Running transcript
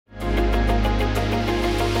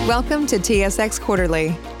Welcome to TSX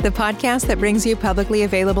Quarterly, the podcast that brings you publicly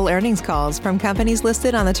available earnings calls from companies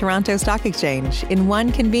listed on the Toronto Stock Exchange in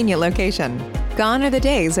one convenient location. Gone are the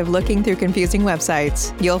days of looking through confusing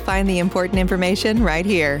websites. You'll find the important information right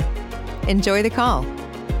here. Enjoy the call.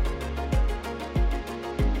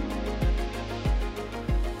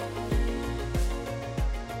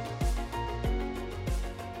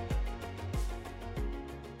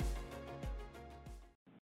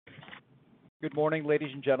 Good morning,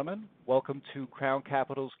 ladies and gentlemen. Welcome to Crown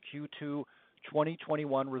Capital's Q2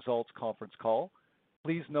 2021 results conference call.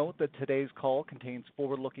 Please note that today's call contains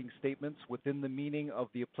forward-looking statements within the meaning of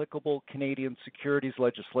the applicable Canadian securities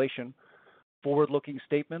legislation. Forward-looking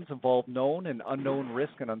statements involve known and unknown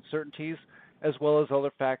risks and uncertainties, as well as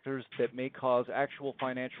other factors that may cause actual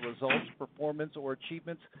financial results, performance, or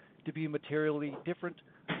achievements to be materially different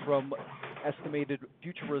from estimated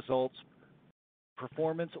future results,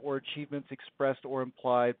 performance, or achievements expressed or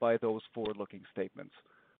implied by those forward-looking statements.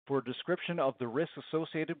 For a description of the risks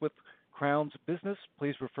associated with Crown's business,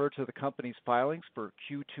 please refer to the company's filings for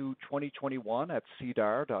Q2 2021 at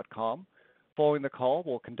sedar.com. Following the call,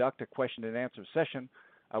 we'll conduct a question and answer session.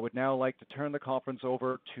 I would now like to turn the conference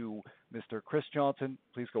over to Mr. Chris Johnson.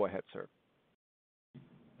 Please go ahead, sir.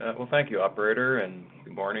 Well, thank you, operator, and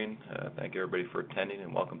good morning. Thank you, everybody, for attending,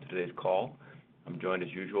 and welcome to today's call. I'm joined, as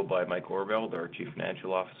usual, by Mike Orveld, our Chief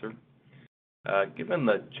Financial Officer. Given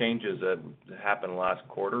the changes that happened last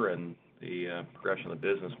quarter and the progression of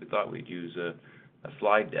the business, we thought we'd use a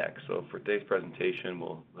slide deck. So for today's presentation,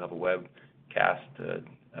 we'll have a webcast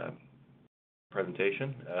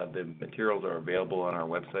presentation. The materials are available on our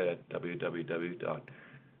website at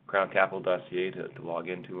www.crowncapital.ca to log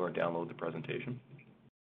into or download the presentation.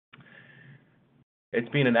 It's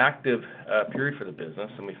been an active period for the business,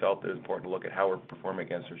 and we felt it was important to look at how we're performing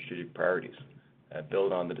against our strategic priorities.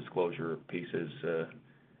 Build on the disclosure pieces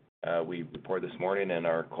we reported this morning and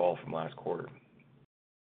our call from last quarter.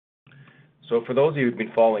 So for those of you who've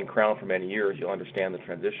been following Crown for many years, you'll understand the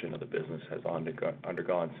transition of the business has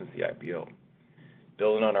undergone since the IPO.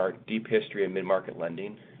 Building on our deep history in mid-market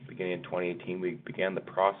lending, beginning in 2018, we began the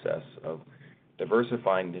process of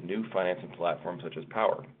diversifying to new financing platforms such as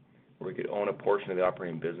Power, where we could own a portion of the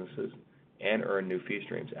operating businesses and earn new fee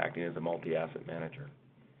streams, acting as a multi-asset manager.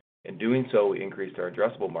 In doing so, we increased our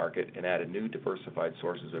addressable market and added new diversified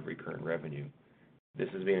sources of recurring revenue. This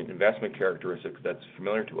has been an investment characteristic that's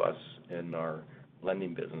familiar to us in our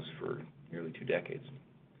lending business for nearly 2 decades.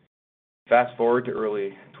 Fast forward to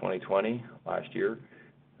early 2020, last year,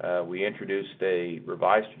 we introduced a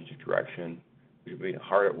revised strategic direction we've been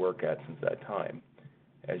hard at work at since that time.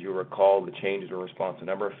 As you'll recall, the changes were in response to a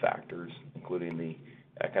number of factors, including the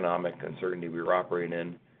economic uncertainty we were operating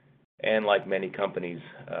in, and like many companies,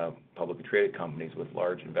 publicly traded companies with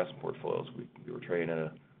large investment portfolios, we were trading at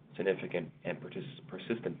a significant and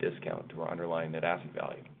persistent discount to our underlying net asset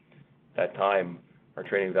value. At that time, our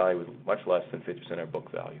trading value was much less than 50% of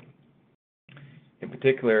book value. In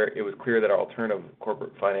particular, it was clear that our alternative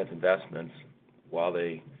corporate finance investments, while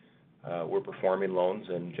they were performing loans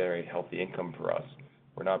and generating healthy income for us,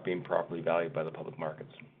 were not being properly valued by the public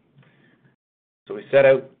markets. So we set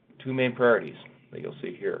out 2 main priorities that you'll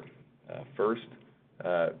see here. First,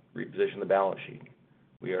 reposition the balance sheet.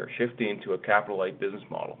 We are shifting to a capital-light business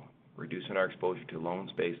model, reducing our exposure to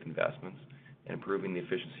loans-based investments and improving the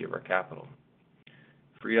efficiency of our capital.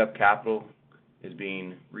 Freed up capital is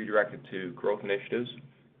being redirected to growth initiatives,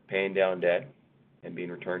 paying down debt, and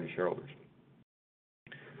being returned to shareholders.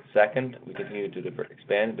 Second, we continue to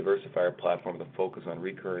expand and diversify our platform with a focus on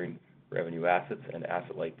recurring revenue assets and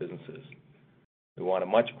asset-light businesses. We want a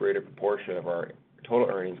much greater proportion of our total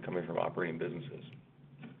earnings coming from operating businesses.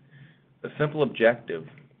 The simple objective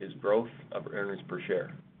is growth of earnings per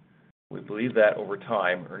share. We believe that over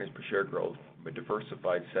time, earnings per share growth from a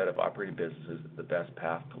diversified set of operating businesses is the best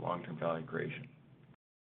path to long-term value creation.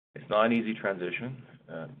 It's not an easy transition,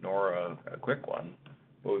 nor a quick one,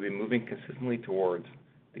 but we've been moving consistently towards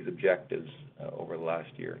these objectives over the last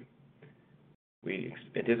year. We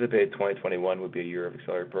anticipated 2021 would be a year of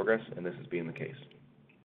accelerated progress, and this has been the case.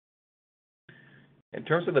 In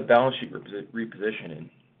terms of the balance sheet repositioning,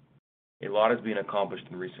 a lot has been accomplished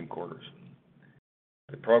in recent quarters.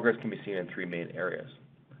 The progress can be seen in 3 main areas.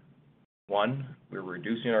 1, we're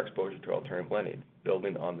reducing our exposure to alternative lending,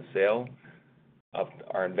 building on the sale of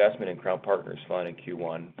our investment in Crown Partners Fund in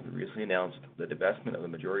Q1. We recently announced the divestment of the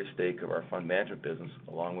majority stake of our fund management business,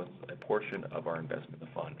 along with a portion of our investment in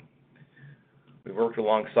the fund. We've worked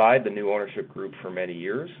alongside the new ownership group for many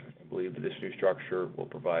years and believe that this new structure will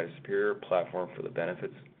provide a superior platform for the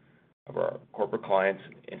benefits of our corporate clients,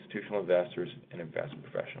 institutional investors, and investment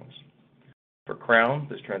professionals. For Crown,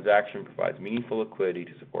 this transaction provides meaningful liquidity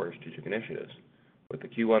to support our strategic initiatives. With the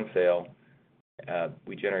Q1 sale,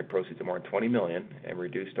 we generate proceeds of more than $20 million and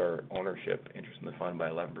reduced our ownership interest in the fund by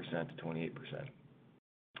 11% to 28%.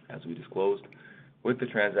 As we disclosed, with the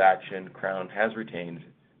transaction, Crown has retained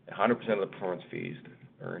 100% of the performance fees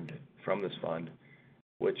earned from this fund,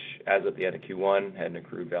 which, as of the end of Q1, had an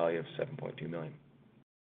accrued value of $7.2 million.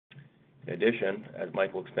 In addition, as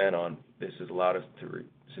Mike will expand on, this has allowed us to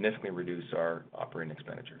significantly reduce our operating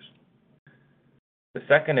expenditures. The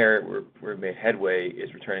second area where we've made headway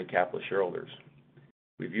is returning capital to shareholders.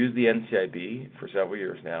 We've used the NCIB for several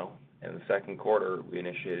years now, and in the second quarter, we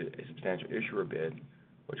initiated a substantial issuer bid,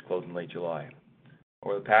 which closed in late July.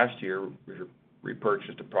 Over the past year, we've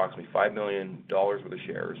repurchased approximately $5 million worth of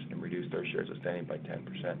shares and reduced our shares outstanding by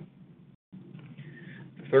 10%.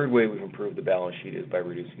 The third way we've improved the balance sheet is by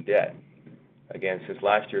reducing debt. Again, since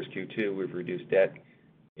last year's Q2, we've reduced debt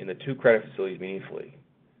in the two credit facilities meaningfully.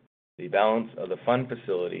 The balance of the fund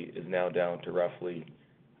facility is now down to roughly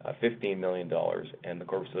 $15 million, and the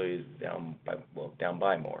corporate facility is down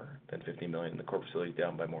by more than $15 million. The corporate facility is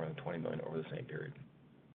down by more than $20 million over the same period.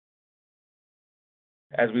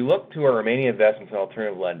 As we look to our remaining investments in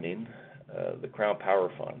alternative lending, the Crown Partner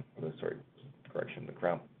Fund,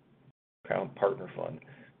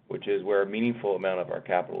 which is where a meaningful amount of our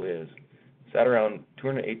capital is, sat around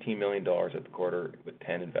 $218 million at the quarter with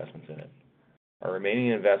 10 investments in it. Our remaining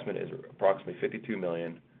investment is approximately $52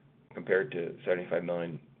 million compared to $75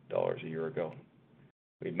 million a year ago.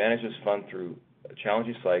 We've managed this fund through a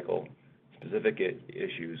challenging cycle, specific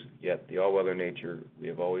issues, yet the all-weather nature we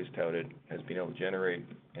have always touted has been able to generate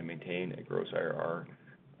and maintain a gross IRR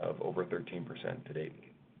of over 13% to date.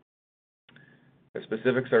 The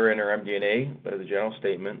specifics are in our MD&A, but as a general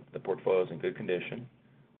statement, the portfolio is in good condition.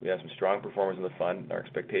 We have some strong performance in the fund, and our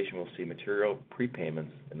expectation will see material prepayments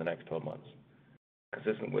in the next 12 months.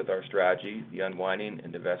 Consistent with our strategy, the unwinding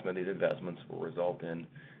and divestment of these investments will result in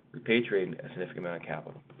repatriating a significant amount of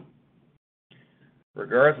capital.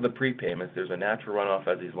 Regardless of the prepayments, there's a natural runoff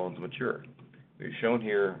as these loans mature. We've shown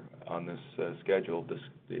here on this schedule the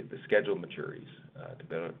scheduled maturities to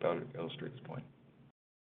better illustrate this point.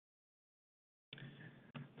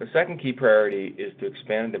 The second key priority is to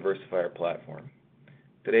expand and diversify our platform.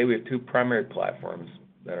 Today we have two primary platforms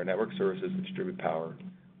that are network services and distribute power,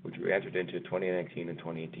 which we entered into 2019 and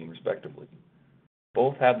 2018 respectively.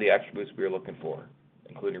 Both have the attributes we are looking for,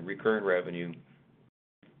 including recurring revenue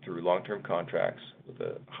through long-term contracts with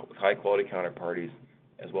high-quality counterparties,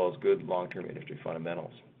 as well as good long-term industry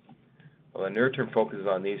fundamentals. While the near-term focus is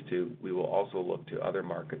on these two, we will also look to other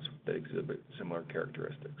markets that exhibit similar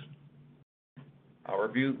characteristics. I'll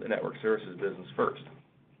review the network services business first.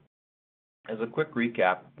 As a quick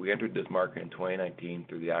recap, we entered this market in 2019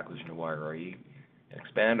 through the acquisition of YRE and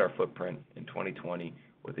expanded our footprint in 2020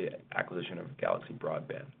 with the acquisition of Galaxy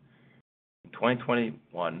Broadband. In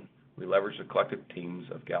 2021, we leveraged the collective teams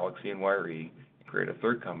of Galaxy and YRE and created a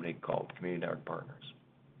third company called Community Network Partners.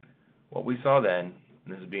 What we saw then,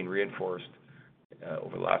 and this is being reinforced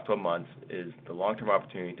over the last 12 months, is the long-term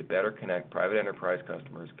opportunity to better connect private enterprise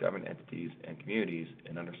customers, government entities, and communities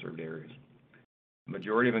in underserved areas. The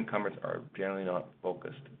majority of incumbents are generally not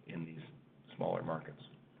focused in these smaller markets.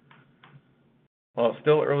 While it's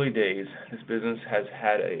still early days, this business has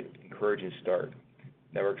had an encouraging start.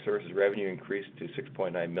 Network services revenue increased to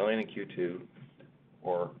 $6.9 million in Q2,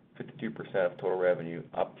 or 52% of total revenue,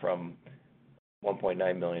 up from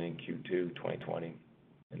 $1.9 million in Q2 2020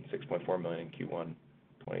 and $6.4 million in Q1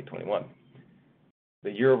 2021.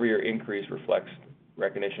 The year-over-year increase reflects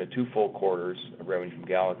recognition of two full quarters of revenue from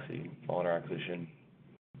Galaxy following our acquisition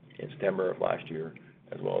in September of last year,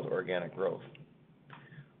 as well as organic growth.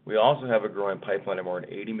 We also have a growing pipeline of more than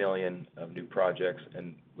 $80 million of new projects,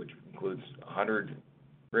 and which includes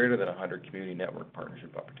greater than 100 community network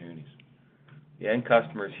partnership opportunities. The end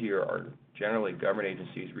customers here are generally government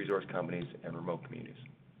agencies, resource companies, and remote communities.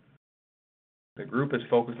 The group is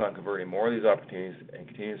focused on converting more of these opportunities and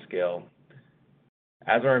continue to scale.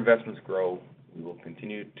 As our investments grow, we will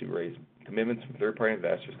continue to raise commitments from third-party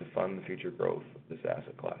investors to fund the future growth of this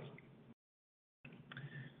asset class.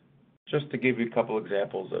 Just to give you a couple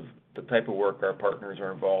examples of the type of work our partners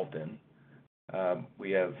are involved in,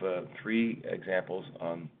 we have three examples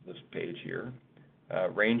on this page here,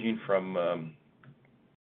 ranging from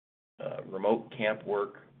remote camp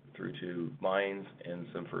work through to mines and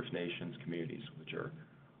some First Nations communities, which are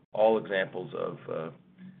all examples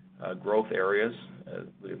of growth areas.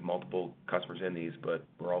 We have multiple customers in these, but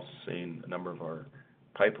we're also seeing a number of our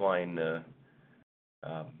pipeline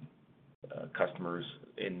customers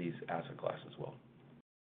in these asset classes as well.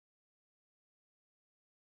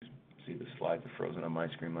 see the slides are frozen on my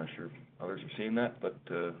screen. I'm not sure if others are seeing that, but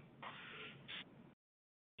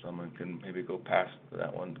someone can maybe go past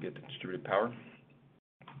that one to get to distributed power.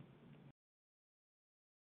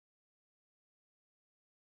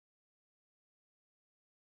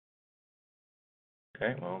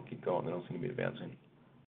 Okay, well, I'll keep going. They don't seem to be advancing.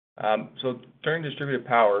 So during distributed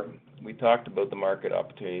power, we talked about the market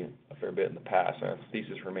opportunity a fair bit in the past, and our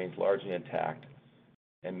thesis remains largely intact,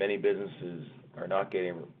 and many businesses are not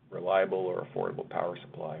getting reliable or affordable power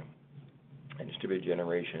supply, and distributed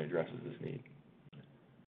generation addresses this need.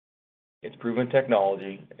 It's proven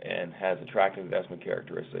technology and has attractive investment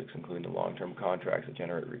characteristics, including the long-term contracts that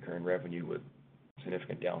generate recurring revenue with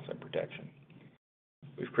significant downside protection.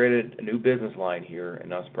 We've created a new business line here, and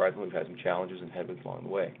not surprisingly, we've had some challenges and headwinds along the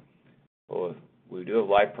way. But we do have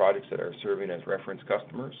live projects that are serving as reference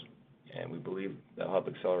customers, and we believe that'll help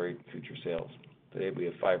accelerate future sales. Today, we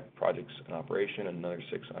have 5 projects in operation and another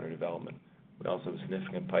 6 under development. We also have a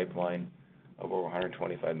significant pipeline of over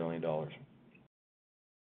 $125 million. On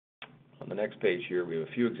the next page here, we have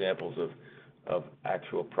a few examples of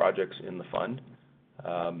actual projects in the fund,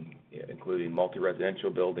 including multi-residential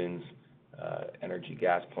buildings, energy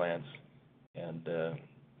gas plants, and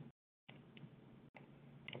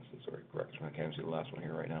sorry, correction, I can't even see the last one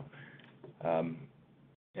here right now,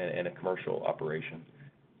 and a commercial operation.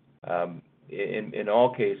 In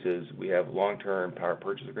all cases, we have long-term power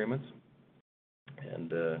purchase agreements,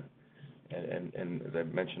 and as I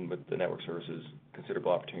mentioned with the network services,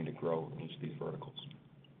 considerable opportunity to grow in each of these verticals.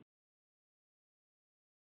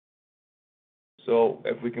 So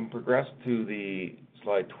if we can progress to the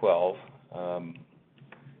slide 12,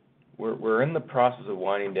 we're in the process of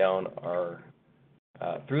winding down our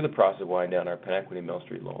Penequity Mill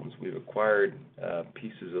Street loans. We've acquired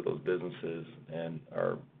pieces of those businesses and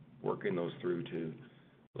are working those through to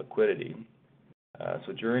liquidity.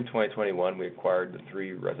 So during 2021, we acquired the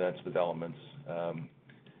 3 residential developments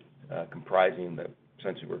comprising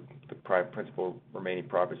essentially the principal remaining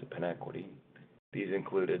properties of Penequity. These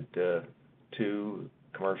included 2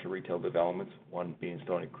 commercial retail developments, one being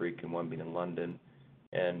Stony Creek and one being in London,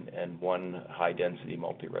 and 1 high-density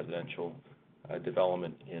multi-residential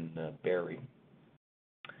development in Barrie.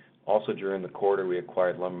 Also during the quarter, we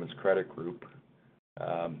acquired Lumberman's Credit Group.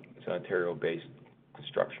 It's an Ontario-based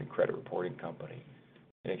construction credit reporting company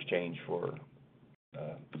in exchange for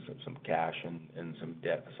some cash and some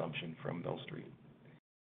debt assumption from Mill Street.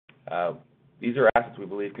 These are assets we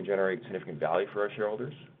believe can generate significant value for our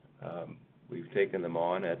shareholders. We've taken them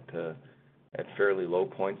on at fairly low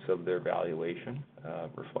points of their valuation,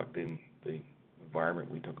 reflecting the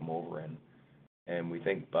environment we took them over in. And we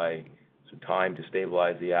think by some time to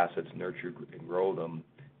stabilize the assets, nurture and grow them,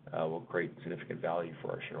 will create significant value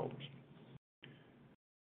for our shareholders.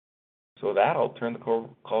 So with that, I'll turn the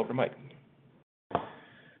call over to Mike. All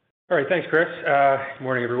right, thanks, Chris. Good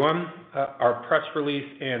morning, everyone. Our press release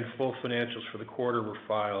and full financials for the quarter were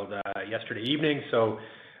filed yesterday evening, so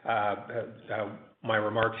my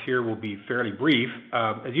remarks here will be fairly brief.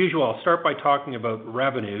 As usual, I'll start by talking about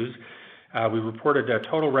revenues. We reported a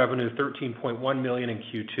total revenue of $13.1 million in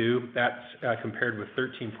Q2. That's compared with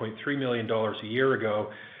 $13.3 million a year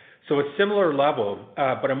ago. So a similar level,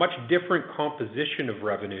 but a much different composition of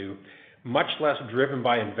revenue, much less driven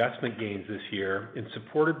by investment gains this year, and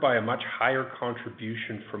supported by a much higher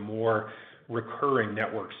contribution from more recurring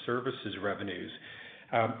network services revenues.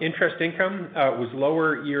 Interest income was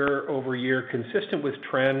lower year over year, consistent with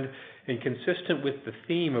trend and consistent with the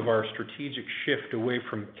theme of our strategic shift away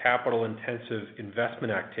from capital-intensive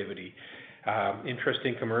investment activity. Interest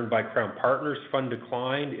income earned by Crown Partners Fund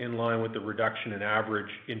declined in line with the reduction in average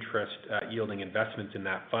interest yielding investments in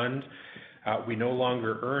that fund. We no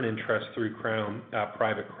longer earn interest through Crown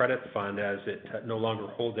Private Credit Fund as it no longer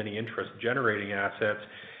holds any interest-generating assets.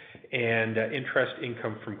 And interest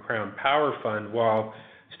income from Crown Power Fund, while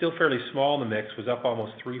still fairly small in the mix, was up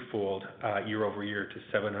almost threefold year over year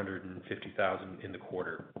to $750,000 in the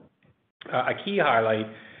quarter. A key highlight,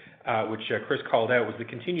 which Chris called out, was the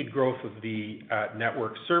continued growth of the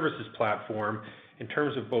network services platform in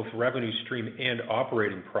terms of both revenue stream and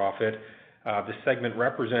operating profit. The segment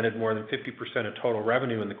represented more than 50% of total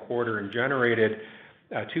revenue in the quarter and generated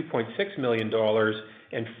 $2.6 million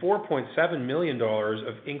and $4.7 million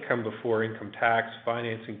of income before income tax,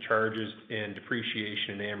 financing charges, and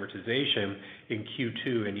depreciation and amortization in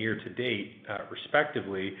Q2 and year to date,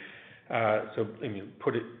 respectively. So,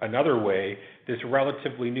 put it another way, this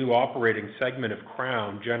relatively new operating segment of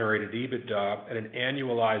Crown generated EBITDA at an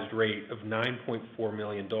annualized rate of $9.4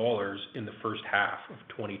 million in the first half of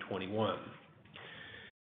 2021.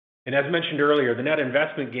 And as mentioned earlier, the net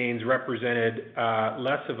investment gains represented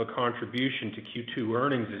less of a contribution to Q2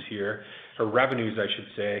 earnings this year, or revenues, I should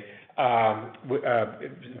say.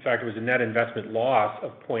 In fact, it was a net investment loss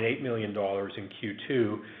of $0.8 million in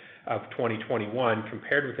Q2 of 2021,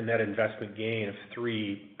 compared with a net investment gain of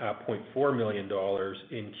 $3.4 million in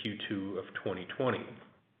Q2 of 2020.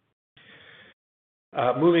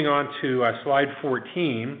 Moving on to slide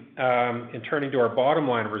 14, and turning to our bottom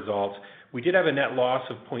line results, we did have a net loss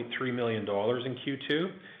of $0.3 million in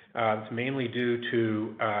Q2. It's mainly due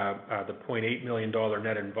to the $0.8 million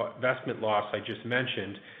net investment loss I just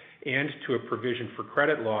mentioned, and to a provision for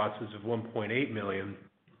credit losses of $1.8 million.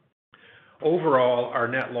 Overall, our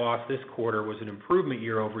net loss this quarter was an improvement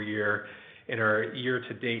year over year, and our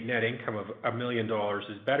year-to-date net income of $1 million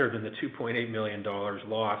is better than the $2.8 million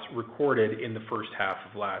loss recorded in the first half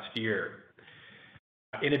of last year.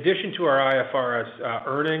 In addition to our IFRS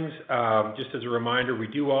earnings, just as a reminder, we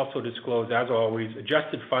do also disclose, as always,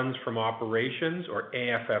 adjusted funds from operations, or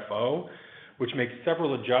AFFO, which makes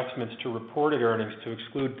several adjustments to reported earnings to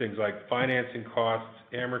exclude things like financing costs,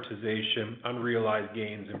 amortization, unrealized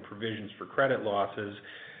gains, and provisions for credit losses.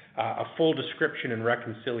 A full description and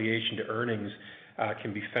reconciliation to earnings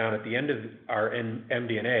can be found at the end of our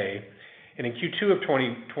MD&A. And in Q2 of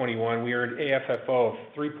 2021, we earned AFFO of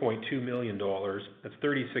 $3.2 million. That's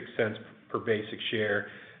 36 cents per basic share,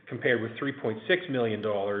 compared with $3.6 million,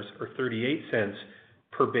 or 38 cents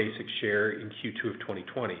per basic share in Q2 of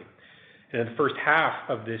 2020. And in the first half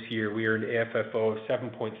of this year, we earned AFFO of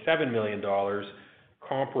 $7.7 million,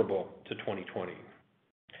 comparable to 2020.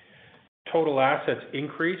 Total assets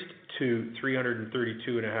increased to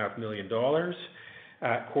 $332.5 million.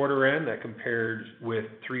 At quarter end, that compared with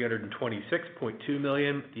 $326.2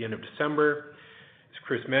 million at the end of December. As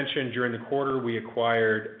Chris mentioned, during the quarter, we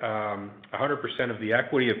acquired 100% of the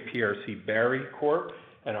equity of PRC Barrie Corp.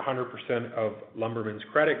 And 100% of Lumbermen's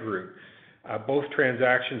Credit Group. Both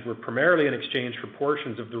transactions were primarily in exchange for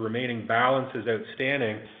portions of the remaining balances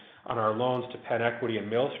outstanding on our loans to Penn Equity and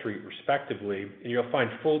Mill Street, respectively. And you'll find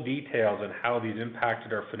full details on how these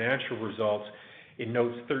impacted our financial results in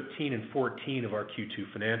notes 13 and 14 of our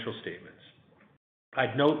Q2 financial statements.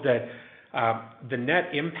 I'd note that the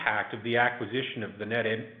net impact of the acquisition of the net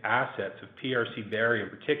assets of PRC Barrie in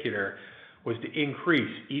particular was to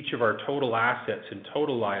increase each of our total assets and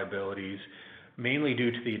total liabilities, mainly due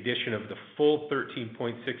to the addition of the full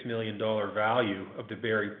 $13.6 million value of the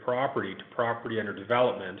Barrie property to property under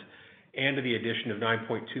development, and to the addition of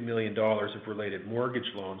 $9.2 million of related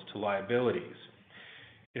mortgage loans to liabilities.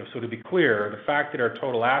 So to be clear, the fact that our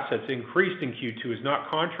total assets increased in Q2 is not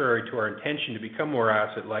contrary to our intention to become more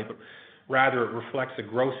asset-light, but rather it reflects a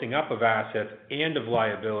grossing up of assets and of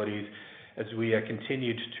liabilities as we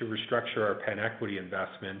continued to restructure our Penn Equity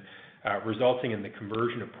investment, resulting in the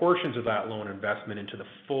conversion of portions of that loan investment into the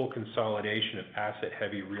full consolidation of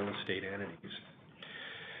asset-heavy real estate entities.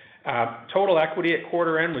 Total equity at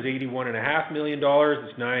quarter end was $81.5 million.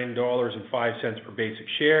 It's $9.05 per basic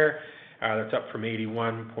share. That's up from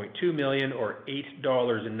 $81.2 million, or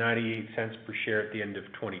 $8.98 per share at the end of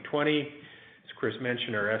 2020. As Chris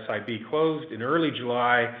mentioned, our SIB closed in early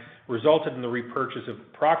July, resulted in the repurchase of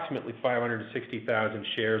approximately 560,000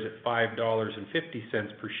 shares at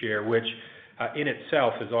 $5.50 per share, which in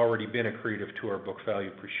itself has already been accretive to our book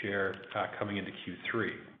value per share coming into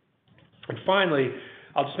Q3. And finally,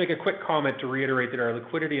 I'll just make a quick comment to reiterate that our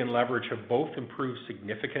liquidity and leverage have both improved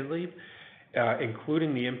significantly,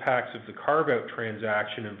 including the impacts of the carve-out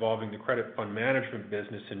transaction involving the credit fund management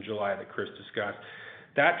business in July that Chris discussed.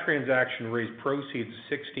 That transaction raised proceeds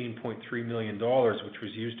of $16.3 million, which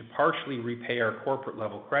was used to partially repay our corporate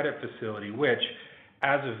level credit facility, which,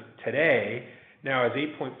 as of today, now has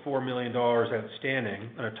 $8.4 million outstanding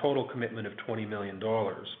on a total commitment of $20 million.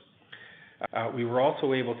 We were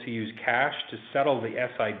also able to use cash to settle the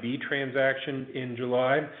SIB transaction in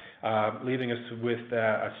July, leaving us with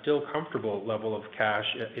a still comfortable level of cash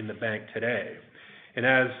in the bank today. And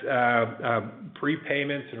as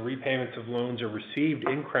prepayments and repayments of loans are received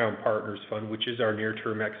in Crown Partners Fund, which is our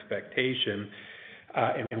near-term expectation,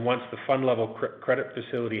 and once the fund level credit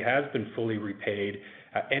facility has been fully repaid,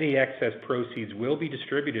 any excess proceeds will be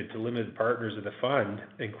distributed to limited partners of the fund,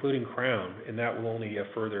 including Crown, and that will only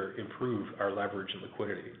further improve our leverage and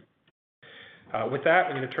liquidity. With that,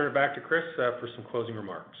 I'm going to turn it back to Chris for some closing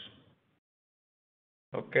remarks.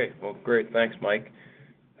 Okay, well, great. Thanks, Mike.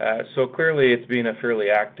 So clearly it's been a fairly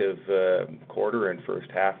active quarter and first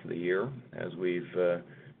half of the year as we've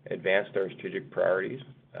advanced our strategic priorities.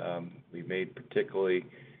 We've made particularly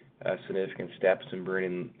significant steps in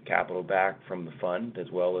bringing capital back from the fund, as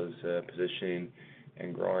well as positioning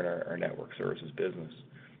and growing our network services business.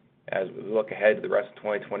 As we look ahead to the rest of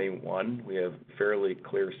 2021, we have fairly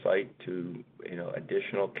clear sight to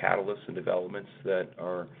additional catalysts and developments that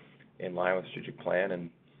are in line with strategic plan, and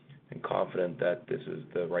confident that this is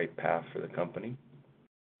the right path for the company.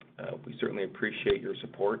 We certainly appreciate your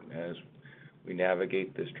support as we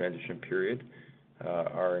navigate this transition period.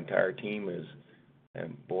 Our entire team is,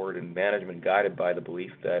 and board and management, guided by the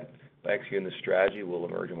belief that by executing this strategy, we'll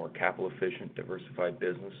emerge a more capital efficient, diversified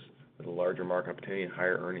business with a larger market opportunity and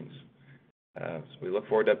higher earnings. So we look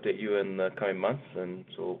forward to update you in the coming months, and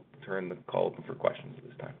so we'll turn the call open for questions at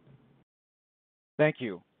this time. Thank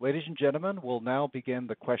you. Ladies and gentlemen, we'll now begin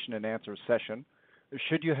the question and answer session.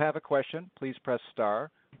 Should you have a question, please press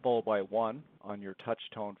star followed by 1 on your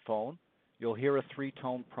touch-tone phone. You'll hear a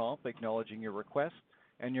 3-tone prompt acknowledging your request,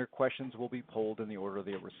 and your questions will be polled in the order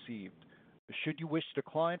they are received. Should you wish to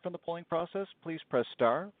decline from the polling process, please press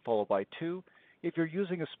star followed by 2. If you're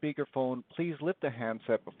using a speakerphone, please lift the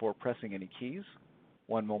handset before pressing any keys.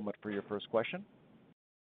 One moment for your first question.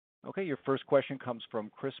 Okay, your first question comes from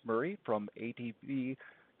Chris Murray from ATB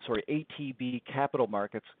Capital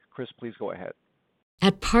Markets. Chris, please go ahead.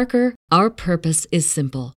 At Parker, our purpose is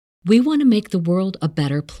simple. We want to make the world a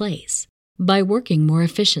better place by working more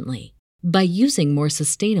efficiently, by using more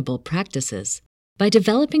sustainable practices, by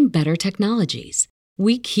developing better technologies.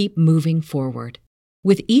 We keep moving forward.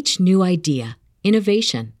 With each new idea,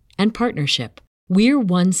 innovation, and partnership, we're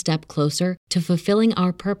one step closer to fulfilling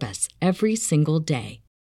our purpose every single day.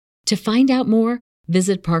 To find out more,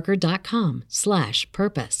 visit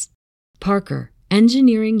parker.com/purpose. Parker,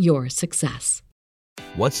 engineering your success.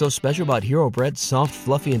 What's so special about Hero Bread's soft,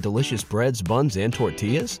 fluffy, and delicious breads, buns, and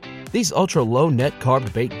tortillas? These ultra-low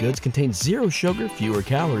net-carb baked goods contain zero sugar, fewer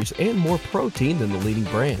calories, and more protein than the leading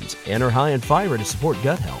brands, and are high in fiber to support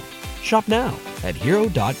gut health. Shop now at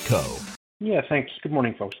hero.co. Yeah, thanks. Good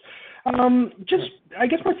morning, folks. I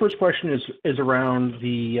guess my first question is around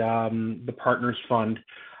the Partners Fund.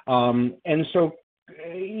 And so,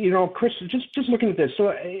 Chris, just looking at this,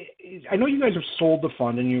 so I know you guys have sold the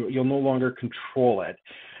fund and you'll no longer control it.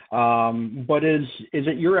 But is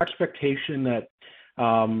it your expectation that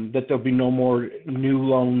there'll be no more new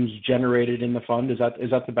loans generated in the fund? Is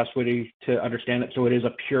that the best way to understand it? So it is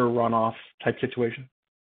a pure runoff type situation?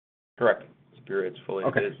 Correct. It's fully.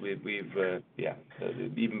 Okay. We've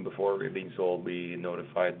even before we were being sold, we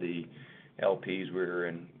notified the LPs we were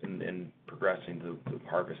in progressing to the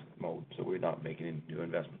harvest mode, so we're not making any new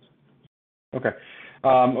investments. Okay.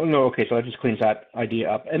 So that just cleans that idea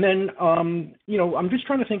up. And then, I'm just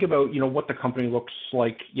trying to think about, what the company looks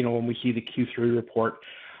like, when we see the Q3 report,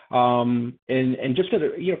 and just get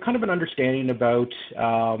kind of an understanding about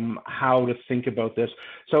how to think about this.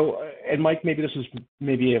 So, and Mike, maybe this is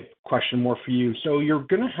maybe a question more for you. So you're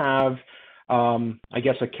going to have, I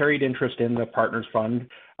guess, a carried interest in the Partners Fund.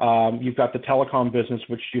 You've got the telecom business,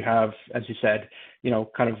 which you have, as you said,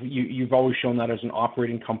 you've always shown that as an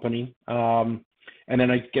operating company. And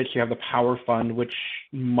then I guess you have the Power Fund, which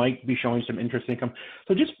might be showing some interest income.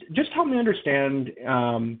 So just help me understand,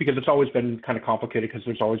 because it's always been kind of complicated because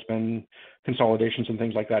there's always been consolidations and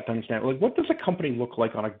things like that to understand. Like, what does a company look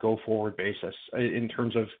like on a go-forward basis in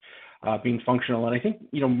terms of being functional? And I think,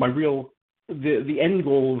 the end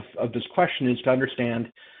goal of this question is to understand,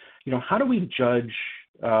 how do we judge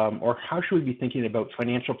or how should we be thinking about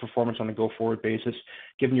financial performance on a go-forward basis,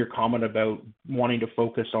 given your comment about wanting to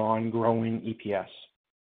focus on growing EPS?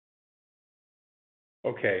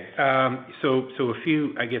 Okay, so a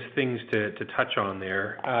few, I guess, things to touch on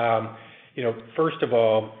there. First of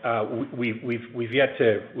all, we've yet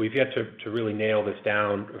to really nail this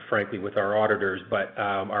down, frankly, with our auditors. But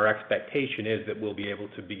our expectation is that we'll be able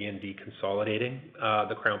to begin deconsolidating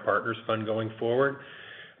the Crown Partners Fund going forward,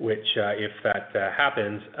 which, if that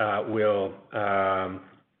happens, will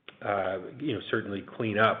certainly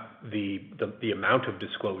clean up the amount of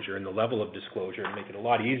disclosure and the level of disclosure, and make it a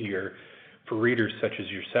lot easier for readers such as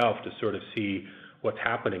yourself to sort of see what's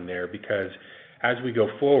happening there. Because as we go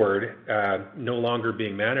forward, no longer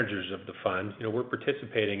being managers of the fund, we're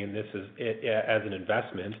participating in this as an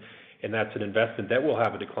investment, and that's an investment that will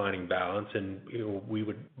have a declining balance, and we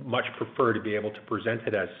would much prefer to be able to present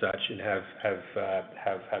it as such and have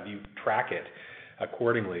you track it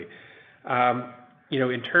accordingly.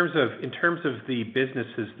 In terms of the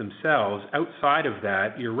businesses themselves, outside of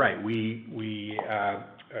that, you're right.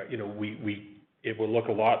 It will look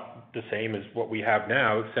a lot the same as what we have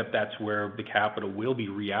now, except that's where the capital will be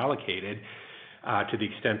reallocated to the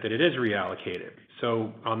extent that it is reallocated.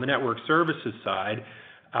 So on the network services side,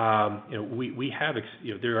 we have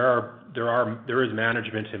there is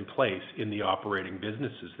management in place in the operating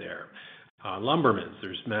businesses there. Lumbermans,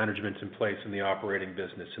 there's management in place in the operating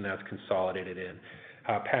business, and that's consolidated in.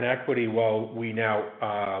 Penn Equity, while we now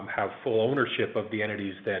have full ownership of the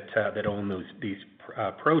entities that own these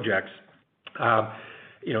projects, that's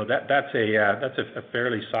a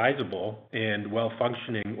fairly sizable and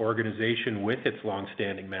well-functioning organization with its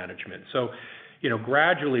long-standing management. So,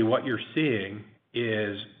 gradually what you're seeing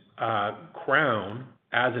is Crown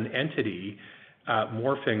as an entity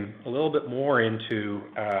morphing a little bit more into,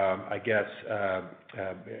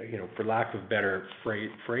 for lack of better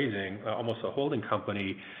phrasing, almost a holding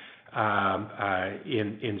company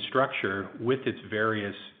in structure with its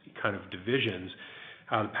various kind of divisions.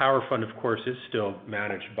 The Power Fund, of course, is still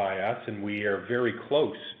managed by us, and we are very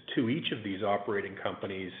close to each of these operating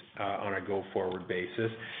companies on a go-forward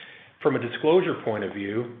basis. From a disclosure point of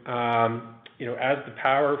view, as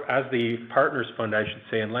the Partners Fund, I should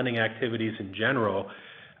say, and lending activities in general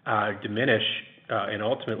diminish and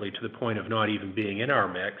ultimately to the point of not even being in our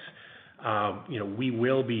mix, we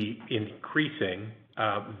will be increasing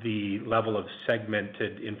the level of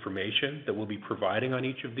segmented information that we'll be providing on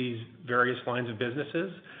each of these various lines of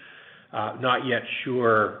businesses. Not yet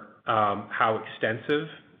sure how extensive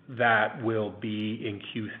that will be in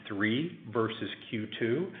Q3 versus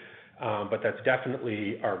Q2, but that's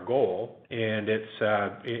definitely our goal, and it's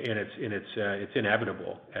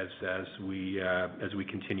inevitable as we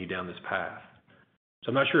continue down this path. So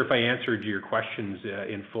I'm not sure if I answered your questions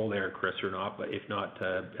in full there, Chris, or not, but if not,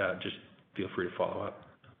 just feel free to follow up.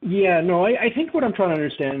 Yeah, no, I think what I'm trying to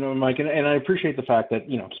understand, Mike, and I appreciate the fact that,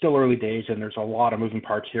 it's still early days and there's a lot of moving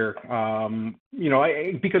parts here.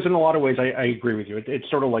 Because in a lot of ways, I agree with you. It's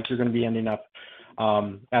sort of like you're going to be ending up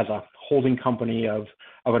as a holding company of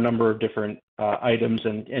a number of different items,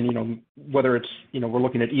 and whether it's we're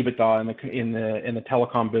looking at EBITDA in the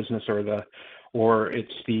telecom business or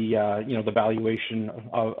it's the the valuation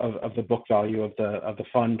of the book value of the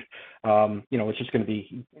fund. It's just going to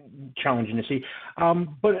be challenging to see.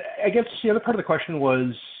 But I guess the other part of the question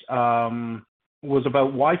was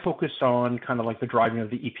about why focus on kind of like the driving of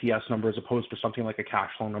the EPS number as opposed to something like a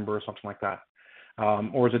cash flow number or something like that.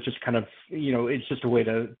 Or is it just kind of it's just a way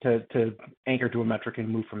to anchor to a metric and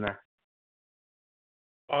move from there?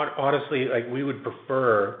 Honestly, we would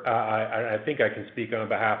prefer, I think I can speak on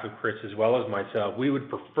behalf of Chris as well as myself, we would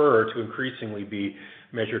prefer to increasingly be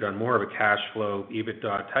measured on more of a cash flow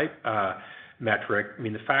EBITDA type metric. I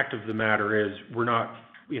mean, the fact of the matter is we're not,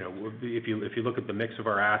 if you look at the mix of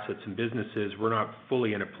our assets and businesses, we're not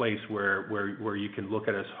fully in a place where you can look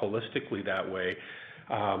at us holistically that way.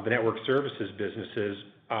 The network services businesses,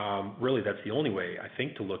 really that's the only way, I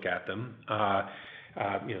think, to look at them.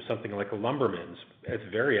 Something like a Lumbermans, it's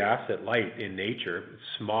very asset light in nature, it's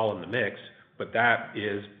small in the mix, but that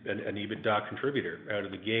is an EBITDA contributor out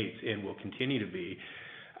of the gates and will continue to be.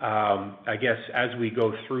 I guess as we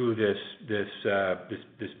go through this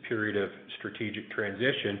period of strategic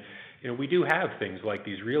transition, we do have things like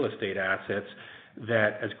these real estate assets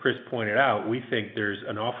that, as Chris pointed out, we think there's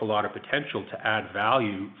an awful lot of potential to add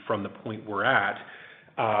value from the point we're at.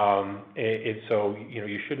 And so,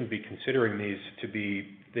 you shouldn't be considering these to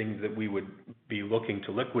be things that we would be looking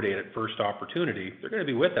to liquidate at first opportunity. They're going to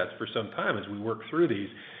be with us for some time as we work through these.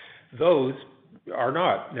 Those are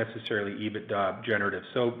not necessarily EBITDA generative.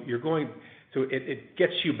 So it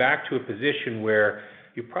gets you back to a position where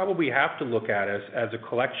you probably have to look at us as a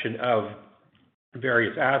collection of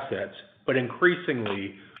various assets, but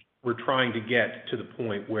increasingly we're trying to get to the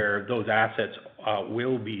point where those assets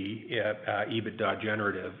will be EBITDA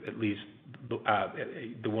generative, at least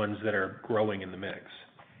the ones that are growing in the mix.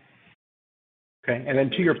 Okay, and then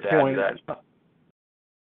to your point,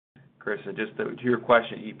 Chris, and just to your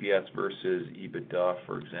question, EPS versus EBITDA,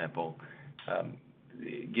 for example,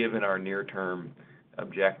 given our near-term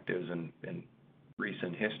objectives and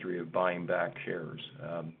recent history of buying back shares,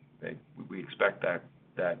 we expect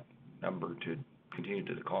that number to continue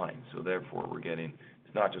to decline. So therefore,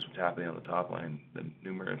 it's not just what's happening on the top line, the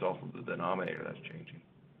numerator is also the denominator that's changing.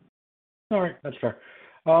 All right, that's fair.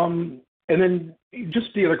 And then just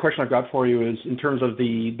the other question I've got for you is in terms of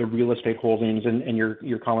the real estate holdings and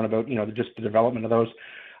your comment about, just the development of those.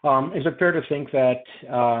 Is it fair to think that,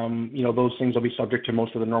 those things will be subject to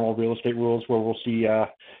most of the normal real estate rules where we'll see,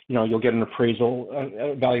 you'll get an appraisal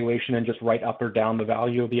valuation and just write up or down the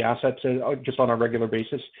value of the assets just on a regular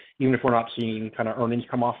basis, even if we're not seeing kind of earnings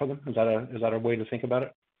come off of them? Is that a way to think about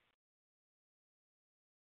it?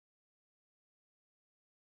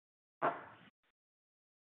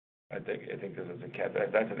 I think this is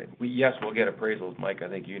yes, we'll get appraisals, Mike. I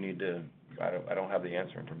think you need to. I don't have the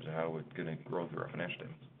answer in terms of how it's going to grow through our financial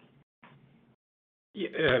statements.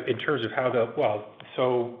 In terms of how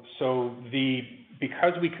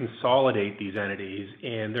because we consolidate these entities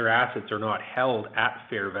and their assets are not held at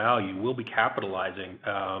fair value, we'll be capitalizing,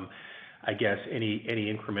 I guess, any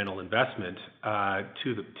incremental investment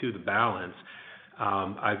to the balance.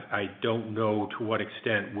 I don't know to what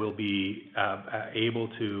extent we'll be able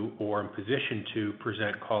to or in position to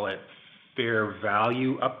present, call it, fair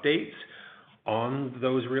value updates on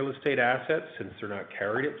those real estate assets since they're not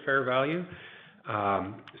carried at fair value.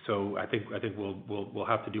 So I think we'll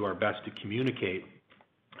have to do our best to communicate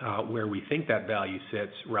where we think that value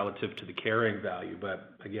sits relative to the carrying value.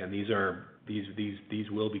 But again,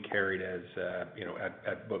 these will be carried as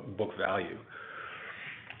at book value.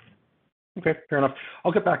 Okay, fair enough.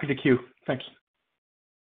 I'll get back into queue. Thanks.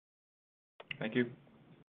 Thank you.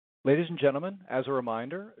 Ladies and gentlemen, as a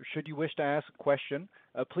reminder, should you wish to ask a question,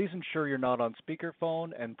 please ensure you're not on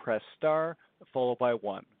speakerphone and press star followed by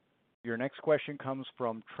 1. Your next question comes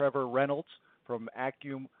from Trevor Reynolds from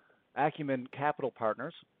Acumen Capital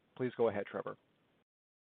Partners. Please go ahead, Trevor.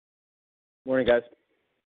 Morning, guys.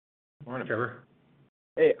 Morning, Trevor.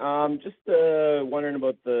 Hey, just wondering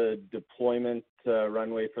about the deployment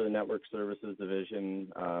runway for the network services division,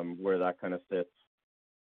 where that kind of sits.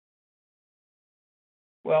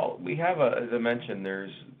 Well, we have, as I mentioned,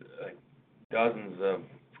 there's dozens of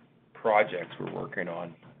projects we're working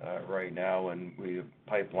on right now, and we have a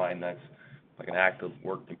pipeline that's like an active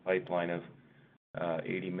working pipeline of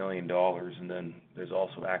 $80 million, and then there's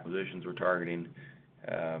also acquisitions we're targeting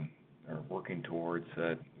or working towards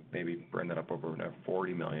maybe bring that up over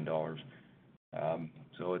 $40 million.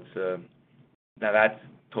 So it's now that's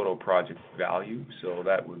total project value, so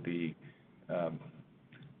that would be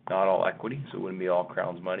not all equity, so it wouldn't be all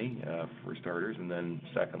Crown's money for starters, and then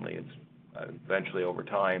secondly, it's eventually over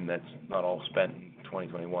time that's not all spent in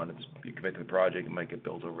 2021. It's you commit to the project, it might get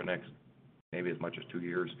built over the next maybe as much as 2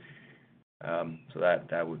 years. So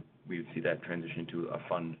that would we would see that transition to a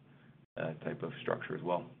fund type of structure as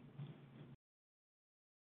well.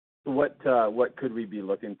 What could we be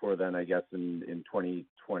looking for then, I guess, in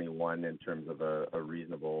 2021 in terms of a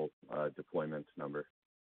reasonable deployment number?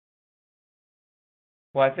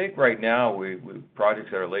 Well, I think right now we projects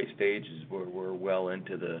that are late stages, we're well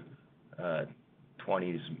into the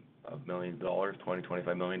 20s of millions of dollars,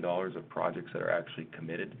 $25 million of projects that are actually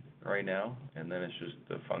committed right now, and then it's just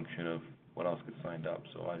a function of what else gets signed up.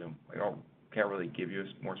 So can't really give you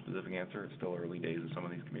a more specific answer. It's still early days in some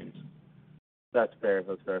of these communities. That's fair.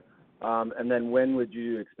 And then when would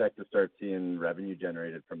you expect to start seeing revenue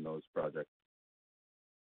generated from those projects?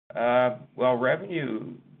 Well,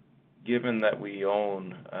 revenue, given that we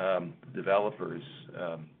own developers,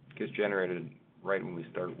 gets generated right when we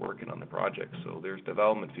start working on the project. So there's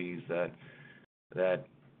development fees that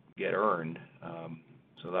get earned.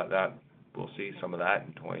 So that we'll see some of that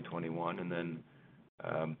in 2021, and then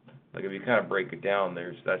like if you kind of break it down,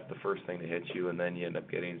 that's the first thing that hits you, and then you end up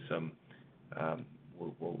getting some.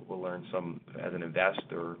 We'll learn some as an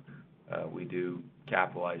investor. We do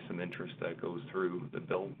capitalize some interest that goes through the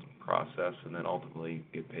build process, and then ultimately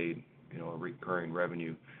get paid, a recurring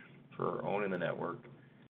revenue for owning the network.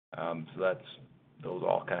 So those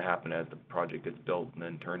all kind of happen as the project gets built and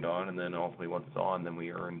then turned on, and then ultimately once it's on, then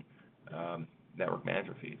we earn network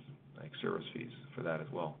management fees, like service fees for that as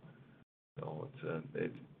well. So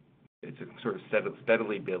it's a sort of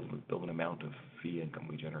steadily building amount of fee income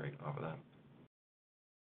we generate off of that.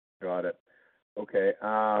 Got it. Okay.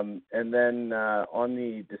 And then on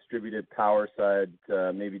the distributed power side,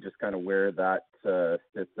 maybe just kind of where that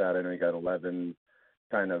sits at. I know you got 11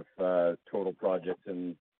 kind of total projects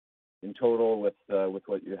in total with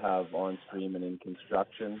what you have on stream and in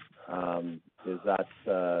construction. Is that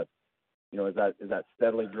is that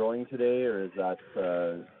steadily growing today, or is that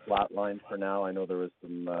flatlined for now? I know there was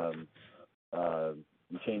some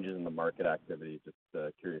changes in the market activity. Just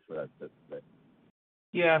curious where that sits today.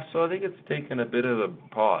 Yeah, so I think it's taken a bit of a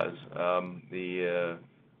pause.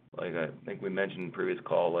 Like I think we mentioned in the previous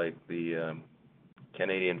call, like the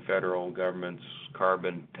Canadian federal government's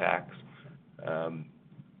carbon tax,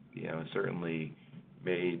 certainly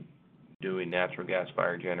made doing natural gas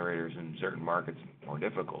fired generators in certain markets more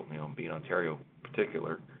difficult. Being Ontario in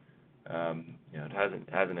particular, it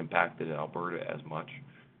hasn't impacted Alberta as much,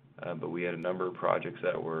 but we had a number of projects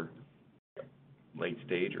that were late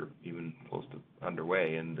stage or even close to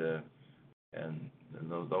underway, and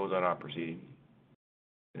those are not proceeding.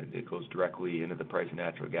 It goes directly into the price of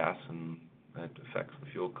natural gas, and that affects the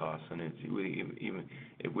fuel costs. And even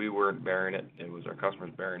if we weren't bearing it, it was our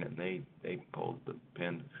customers bearing it, and they pulled the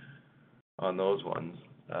pin on those ones.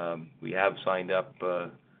 We have signed up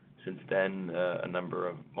since then a number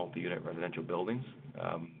of multi-unit residential buildings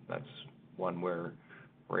That's one where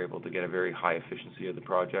we're able to get a very high efficiency of the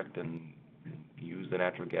project and use the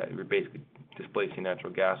natural gas. We're basically displacing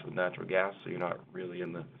natural gas with natural gas, so you're not really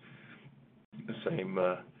in the same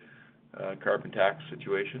carbon tax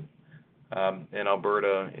situation. And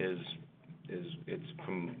Alberta it's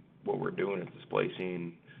from what we're doing, it's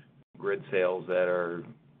displacing grid sales that are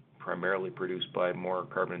primarily produced by more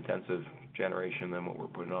carbon intensive generation than what we're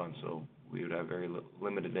putting on. So we would have very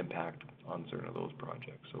limited impact on certain of those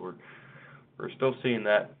projects. So we're still seeing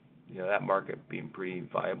that, that market being pretty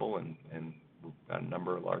viable, and we've got a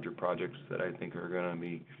number of larger projects that I think are going to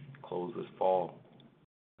be closed this fall.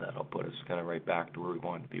 That'll put us kind of right back to where we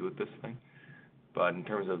want to be with this thing. But in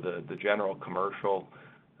terms of the general commercial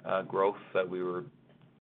growth that we were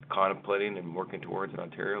contemplating and working towards in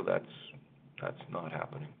Ontario, that's not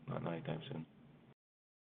happening, not anytime soon.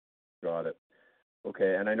 Got it.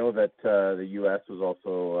 Okay, and I know that the U.S. was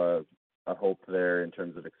also a hope there in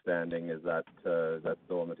terms of expanding. Is that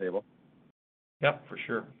still on the table? Yeah, for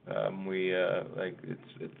sure. We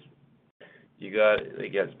it's you got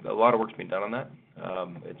a lot of work's been done on that.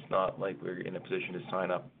 It's not like we're in a position to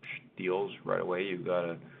sign up deals right away. You've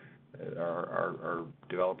got our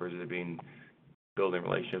developers have been building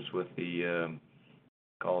relationships with the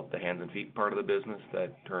call it the hands and feet part of the business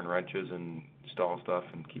that turn wrenches and install stuff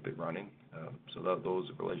and keep it running. So those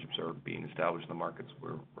relationships are being established in the markets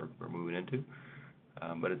we're moving into.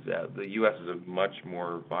 But it's the U.S. is a much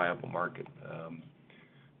more viable market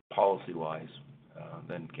policy-wise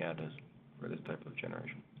than Canada is for this type of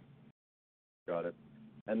generation. Got it.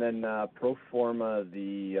 And then pro forma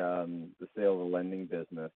the sale of the lending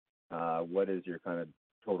business, what is your kind of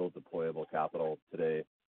total deployable capital today?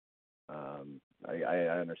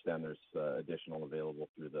 I understand there's additional available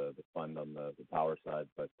through the fund on the power side,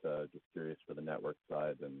 but just curious for the network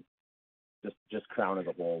side and just Crown as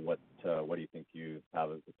a whole, what do you think you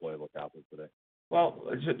have as deployable capital today? Well,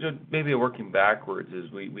 just maybe working backwards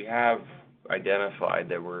is we have identified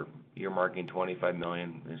that we're earmarking $25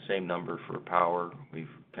 million, the same number for power. We've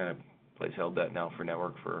kind of held that now for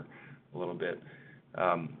network for a little bit.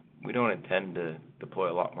 We don't intend to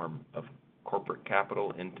deploy a lot more of corporate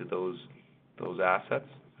capital into those assets.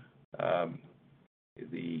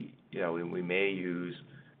 We may use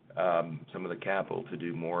some of the capital to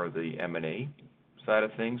do more of the M&A side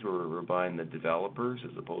of things, where we're buying the developers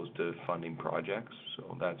as opposed to funding projects.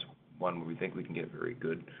 So that's one where we think we can get very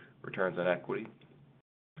good returns on equity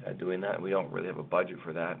at doing that. We don't really have a budget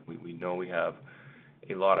for that. We know we have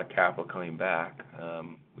a lot of capital coming back.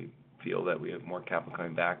 We feel that we have more capital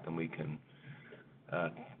coming back than we can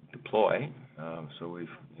deploy. So we've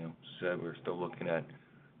said we're still looking at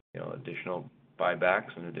additional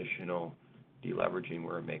buybacks and additional deleveraging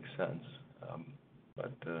where it makes sense.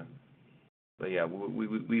 But yeah,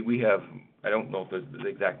 we have. I don't know if the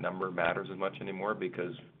exact number matters as much anymore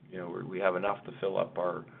because we have enough to fill up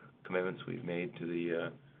our commitments we've made to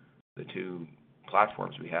the two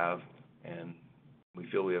platforms we have, and we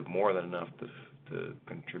feel we have more than enough to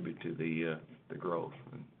contribute to the growth.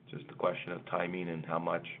 And just a question of timing and how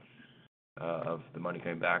much of the money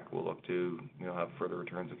coming back we'll look to have further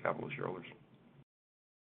returns of capital to shareholders.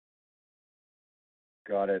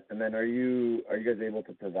 Got it. And then are you guys able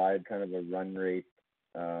to provide kind of a run rate,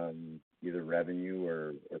 either revenue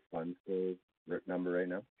or funds flow number right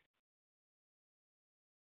now?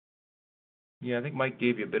 Yeah, I think Mike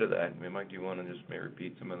gave you a bit of that. I mean, Mike, do you want to just maybe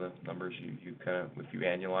repeat some of the numbers you kind of, if you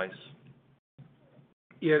annualize?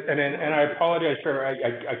 Yeah, and I apologize, Trevor.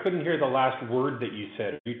 I couldn't hear the last word that you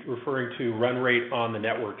said. Are you referring to run rate on the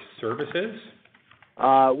network services?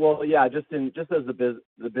 Well, yeah, just as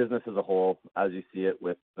the business as a whole, as you see it,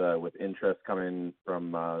 with interest coming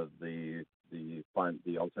from the fund,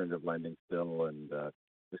 the alternative lending still, and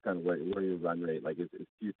just kind of where your run rate, like is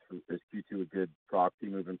Q2 a good proxy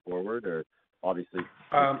moving forward, or obviously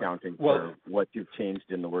accounting for what you've changed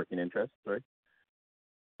in the working interest? Sorry.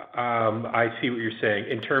 I see what you're saying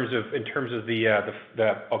in terms of the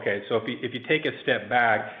okay. So if you take a step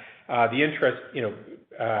back, the interest,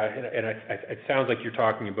 it sounds like you're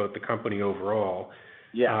talking about the company overall.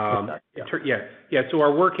 Yeah. Yeah. So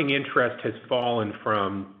our working interest has fallen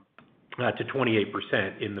from to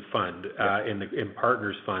 28% in the fund, in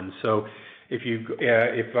Partners Fund. So if you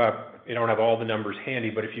don't have all the numbers handy,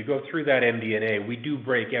 but if you go through that MD&A, we do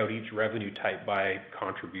break out each revenue type by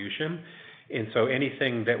contribution. And so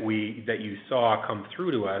anything that you saw come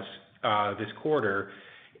through to us this quarter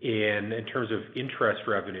in terms of interest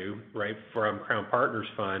revenue, right, from Crown Partners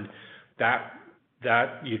Fund, that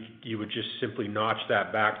you would just simply notch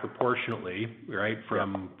that back proportionately, right,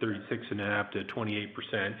 from 36.5% to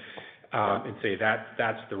 28%. and say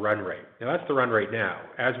that's the run rate. Now that's the run rate now.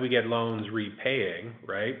 As we get loans repaying,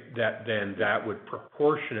 right, that would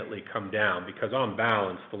proportionately come down because on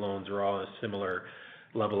balance the loans are all a similar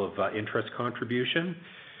level of interest contribution.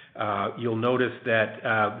 You'll notice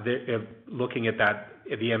that looking at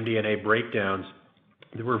the MD&A breakdowns,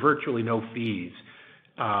 there were virtually no fees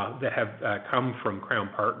that have come from Crown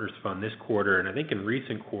Partners Fund this quarter, and I think in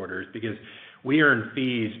recent quarters, because we earn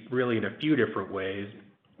fees really in a few different ways.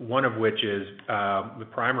 One of which is the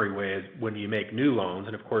primary way is when you make new loans,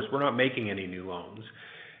 and of course we're not making any new loans.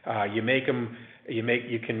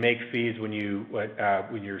 You can make fees when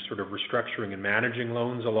you're sort of restructuring and managing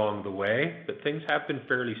loans along the way, but things have been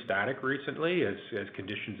fairly static recently as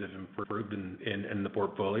conditions have improved in the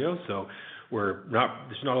portfolio. So there's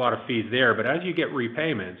not a lot of fees there, but as you get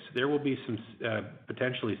repayments, there will be some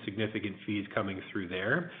potentially significant fees coming through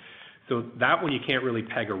there. So that one you can't really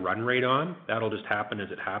peg a run rate on. That'll just happen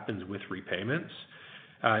as it happens with repayments.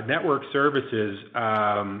 Network services,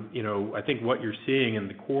 I think what you're seeing in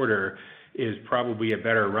the quarter is probably a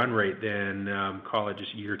better run rate than call it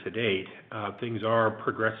just year to date. Things are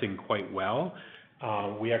progressing quite well.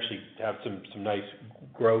 We actually have some nice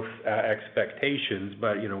growth expectations,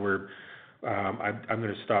 but I'm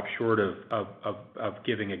going to stop short of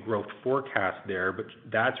giving a growth forecast there, but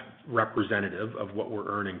that's representative of what we're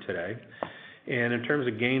earning today. And in terms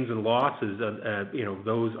of gains and losses,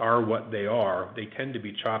 those are what they are. They tend to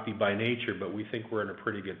be choppy by nature, but we think we're in a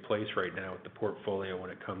pretty good place right now with the portfolio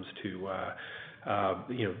when it comes to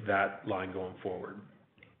that line going forward.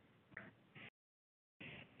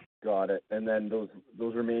 Got it. And then those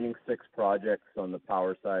remaining 6 projects on the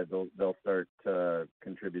power side, they'll start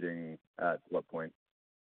contributing at what point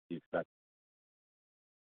do you expect?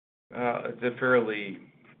 It's fairly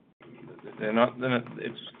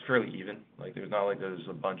even. Like there's not like there's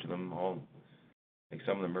a bunch of them all. Like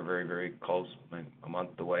some of them are very, very close, like a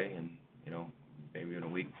month away, and maybe in a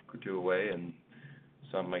week or 2 away, and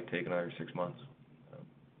some might take another 6 months.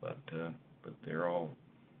 But they're all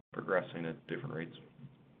progressing at different rates.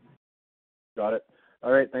 Got it.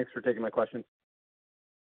 All right. Thanks for taking my question.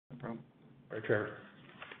 No problem. Right, Trevor.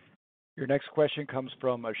 Your next question comes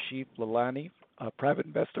from Ashif Lalani, a private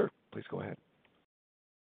investor. Please go ahead.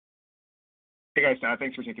 Hey guys,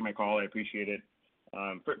 thanks for taking my call. I appreciate it.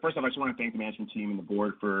 First off, I just want to thank the management team and the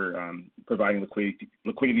board for providing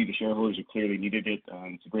liquidity to shareholders who clearly needed it.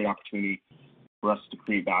 It's a great opportunity for us to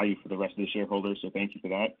create value for the rest of the shareholders, so thank you for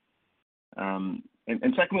that.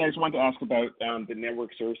 And secondly, I just wanted to ask about the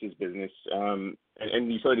network services business and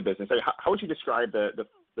the utility business. How would you describe the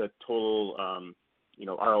total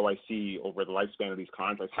ROIC over the lifespan of these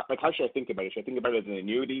contracts? How should I think about it? Should I think about it as an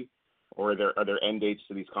annuity, or are there end dates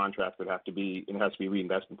to these contracts that has to be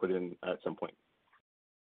reinvested and put in at some point?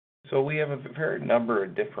 So we have a fair number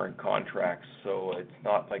of different contracts, so it's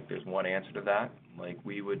not like there's one answer to that. Like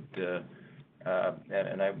we would,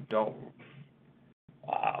 and I don't.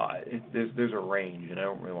 There's a range, and I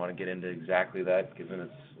don't really want to get into exactly that, given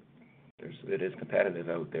it is competitive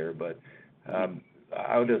out there. But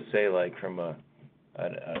I would just say, like from an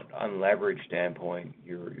unleveraged standpoint,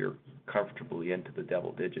 you're comfortably into the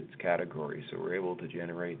double digits category. So we're able to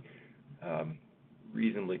generate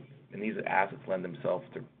reasonably, and these assets lend themselves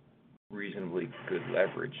to reasonably good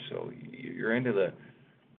leverage. So you're into the,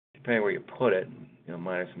 depending where you put it,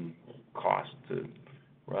 minus some cost to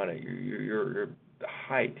run it, you're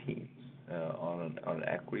high teens on an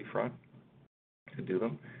equity front to do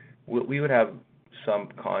them. We would have some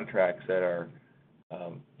contracts that are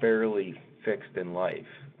fairly fixed in life,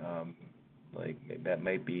 like that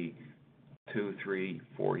might be 2, 3,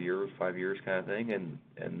 4 years, 5 years kind of thing,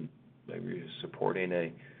 and maybe you're supporting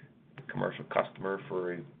a commercial customer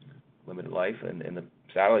for a limited life. And in the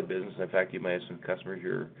satellite business, in fact, you might have some customers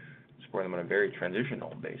you're supporting them on a very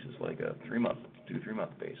transitional basis, like a 3-month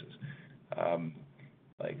basis.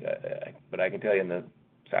 But I can tell you in the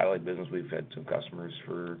satellite business, we've had some customers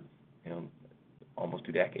for almost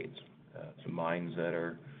 2 decades. Some mines that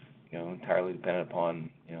are entirely dependent upon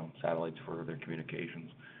satellites for their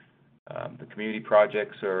communications. The community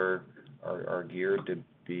projects are geared to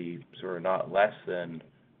be sort of not less than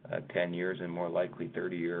 10 years and more likely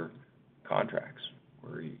 30-year contracts,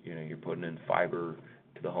 where you're putting in fiber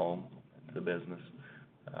to the home, to the business,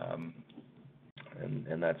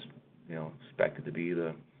 and that's expected to be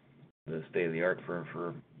the state of the art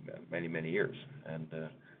for many years. And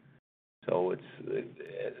so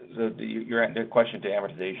your question to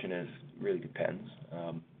amortization really depends.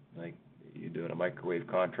 Like you're doing a microwave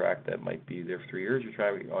contract that might be there for 3 years, you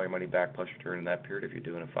try to get all your money back plus return in that period. If you're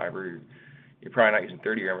doing a fiber, you're probably not using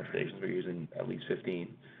 30-year amortizations, but you're using at least 15.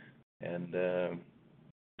 And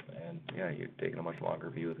and you're taking a much longer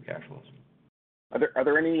view of the cash flows. Are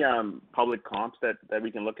there any public comps that we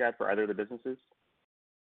can look at for either of the businesses?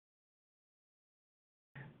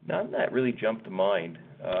 None that really jumped to mind.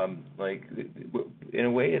 In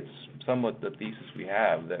a way, it's somewhat the thesis we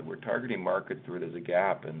have that we're targeting markets where there's a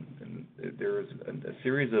gap, and there is a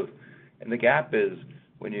series of, and the gap is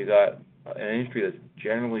when you got an industry that's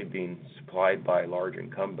generally being supplied by large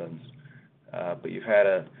incumbents, but you've had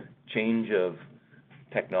a change of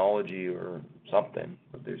technology or something,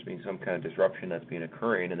 but there's been some kind of disruption that's been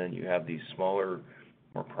occurring, and then you have these smaller,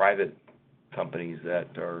 more private companies that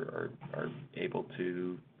are able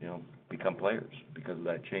to become players because of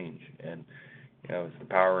that change. And it's the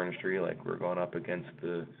power industry, like we're going up against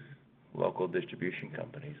the local distribution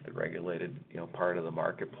companies, the regulated part of the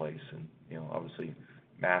marketplace, and obviously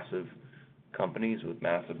massive companies with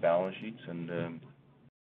massive balance sheets, and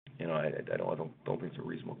I don't think it's a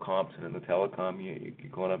reasonable comps. And in the telecom,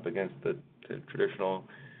 you're going up against the traditional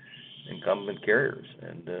incumbent carriers,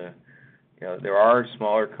 and there are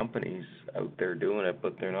smaller companies out there doing it,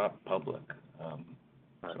 but they're not public.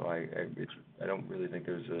 So I don't really think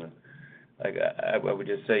there's I would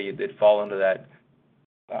just say you did fall into that.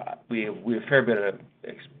 We have a fair bit of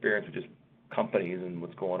experience with just companies and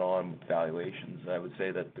what's going on with valuations. I would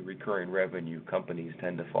say that the recurring revenue companies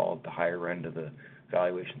tend to fall at the higher end of the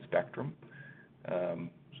valuation spectrum.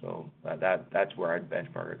 So that's where I'd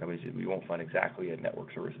benchmark our companies. We won't find exactly a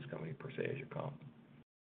network services company per se as your comp.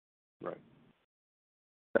 Right.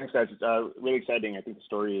 Thanks, guys. It's really exciting. I think the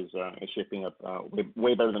story is shaping up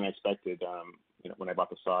way better than I expected. When I bought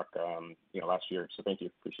the stock, last year. So thank you.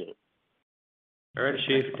 Appreciate it. All right,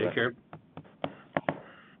 Chief. Take care.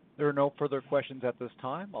 There are no further questions at this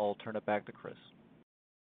time. I'll turn it back to Chris.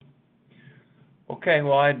 Okay.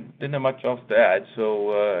 Well, I didn't have much else to add.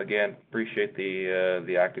 So again, appreciate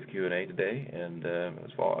the active Q&A today, and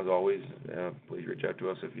as always, please reach out to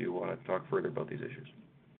us if you want to talk further about these issues.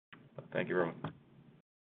 Thank you very much.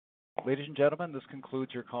 Ladies and gentlemen, this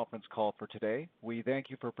concludes your conference call for today. We thank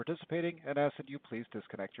you for participating and ask that you please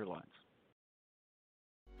disconnect your lines.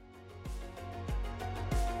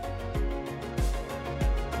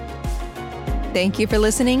 Thank you for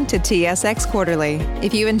listening to TSX Quarterly.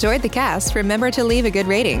 If you enjoyed the cast, remember to leave a good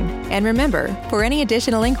rating. And remember, for any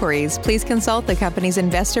additional inquiries, please consult the company's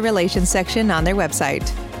investor relations section on their website.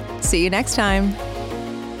 See you next time.